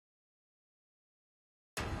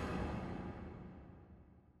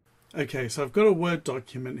Okay, so I've got a Word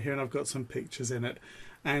document here and I've got some pictures in it.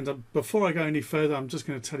 And before I go any further, I'm just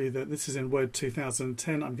going to tell you that this is in Word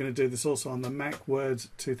 2010. I'm going to do this also on the Mac Word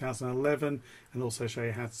 2011 and also show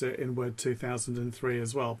you how to do it in Word 2003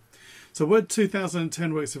 as well. So Word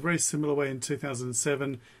 2010 works a very similar way in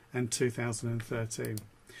 2007 and 2013.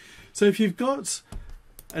 So if you've got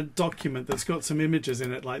a document that's got some images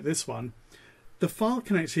in it like this one, the file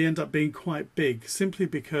can actually end up being quite big simply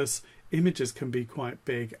because images can be quite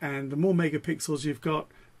big, and the more megapixels you've got,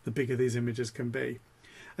 the bigger these images can be.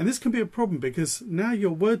 And this can be a problem because now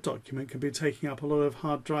your Word document can be taking up a lot of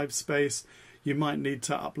hard drive space. You might need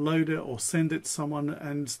to upload it or send it to someone,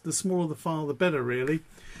 and the smaller the file the better really.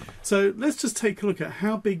 So let's just take a look at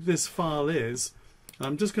how big this file is.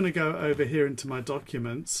 I'm just going to go over here into my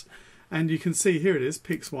documents, and you can see here it is,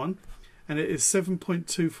 Pix1, and it is 7.24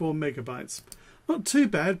 megabytes. Not too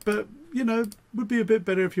bad, but you know, would be a bit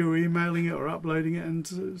better if you were emailing it or uploading it,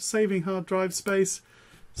 and saving hard drive space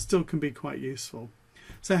still can be quite useful.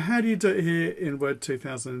 So how do you do it here in Word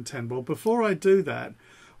 2010? Well, before I do that,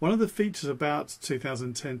 one of the features about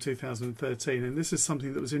 2010, 2013, and this is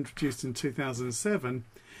something that was introduced in 2007,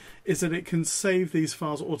 is that it can save these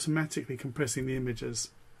files automatically compressing the images.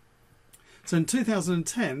 So in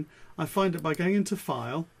 2010, I find it by going into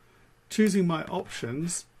File, choosing my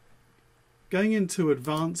options, going into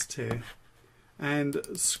Advanced here, and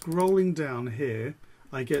scrolling down here,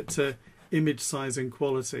 I get to Image Size and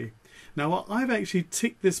Quality. Now I've actually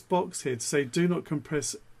ticked this box here to say do not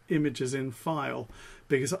compress images in file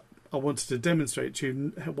because I wanted to demonstrate to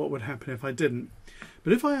you what would happen if I didn't.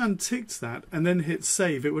 But if I unticked that and then hit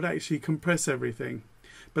save, it would actually compress everything.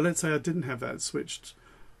 But let's say I didn't have that switched,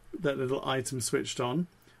 that little item switched on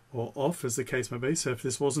or off as the case may be. So if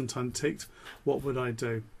this wasn't unticked, what would I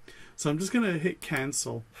do? So I'm just going to hit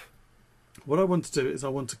cancel. What I want to do is I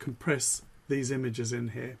want to compress these images in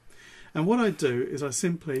here. And what I do is I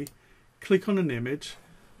simply click on an image.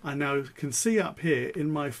 I now can see up here in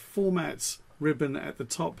my formats ribbon at the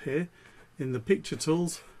top here in the picture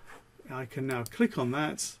tools, I can now click on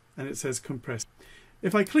that and it says compress.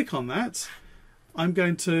 If I click on that, I'm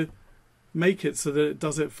going to make it so that it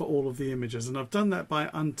does it for all of the images, and I've done that by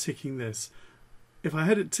unticking this. If I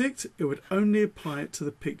had it ticked, it would only apply it to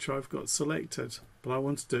the picture I've got selected, but I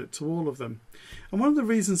want to do it to all of them. And one of the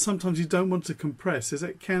reasons sometimes you don't want to compress is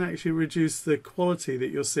it can actually reduce the quality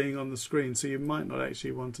that you're seeing on the screen, so you might not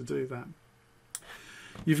actually want to do that.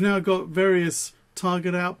 You've now got various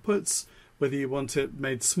target outputs, whether you want it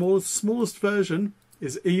made smallest version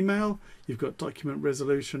is email, you've got document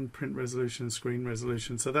resolution, print resolution, screen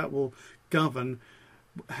resolution, so that will govern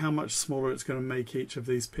how much smaller it's going to make each of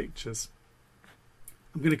these pictures.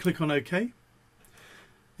 I'm going to click on OK.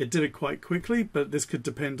 It did it quite quickly, but this could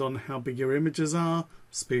depend on how big your images are,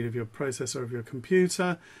 speed of your processor of your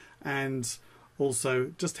computer, and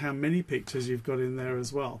also just how many pictures you've got in there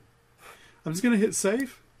as well. I'm just going to hit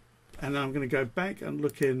save, and I'm going to go back and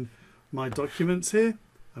look in my documents here.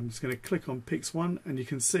 I'm just going to click on Pix1, and you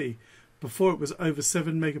can see before it was over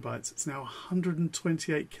 7 megabytes. It's now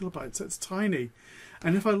 128 kilobytes. That's tiny.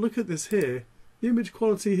 And if I look at this here, the image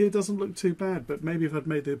quality here doesn't look too bad, but maybe if I'd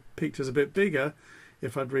made the pictures a bit bigger,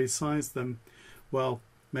 if I'd resized them, well,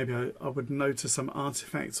 maybe I would notice some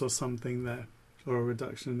artifacts or something there, or a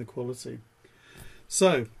reduction in the quality.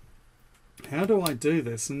 So, how do I do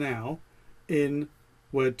this now in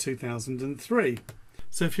Word 2003?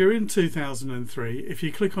 So if you're in 2003, if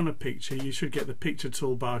you click on a picture, you should get the picture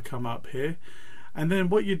toolbar come up here. And then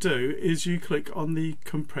what you do is you click on the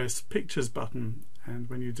Compress Pictures button. And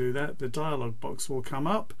when you do that, the dialog box will come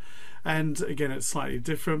up. And again, it's slightly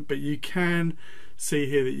different, but you can see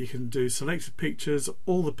here that you can do selected pictures,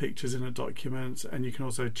 all the pictures in a document, and you can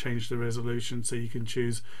also change the resolution, so you can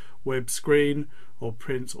choose web screen or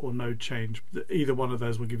print or no change. Either one of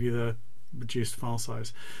those will give you the reduced file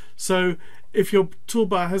size. So if your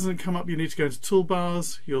toolbar hasn't come up, you need to go into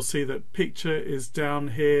toolbars. You'll see that picture is down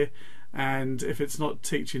here, and if it's not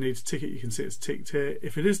ticked, you need to tick it. You can see it's ticked here.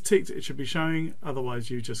 If it is ticked, it should be showing, otherwise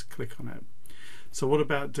you just click on it. So what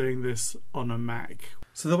about doing this on a Mac?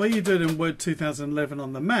 So the way you do it in Word 2011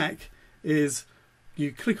 on the Mac is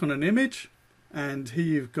you click on an image, and here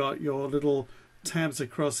you've got your little tabs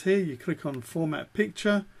across here. You click on Format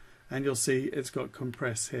Picture, and you'll see it's got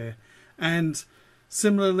Compress here. And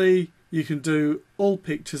similarly, you can do all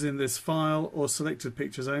pictures in this file or selected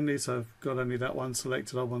pictures only. So I've got only that one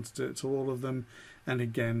selected. I want to do it to all of them. And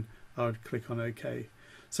again, I would click on OK.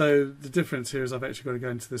 So the difference here is I've actually got to go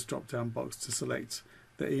into this drop-down box to select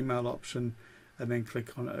the email option and then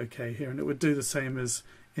click on OK here. And it would do the same as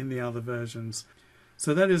in the other versions.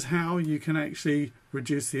 So that is how you can actually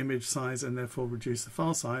reduce the image size and therefore reduce the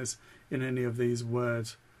file size in any of these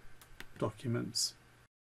Word documents.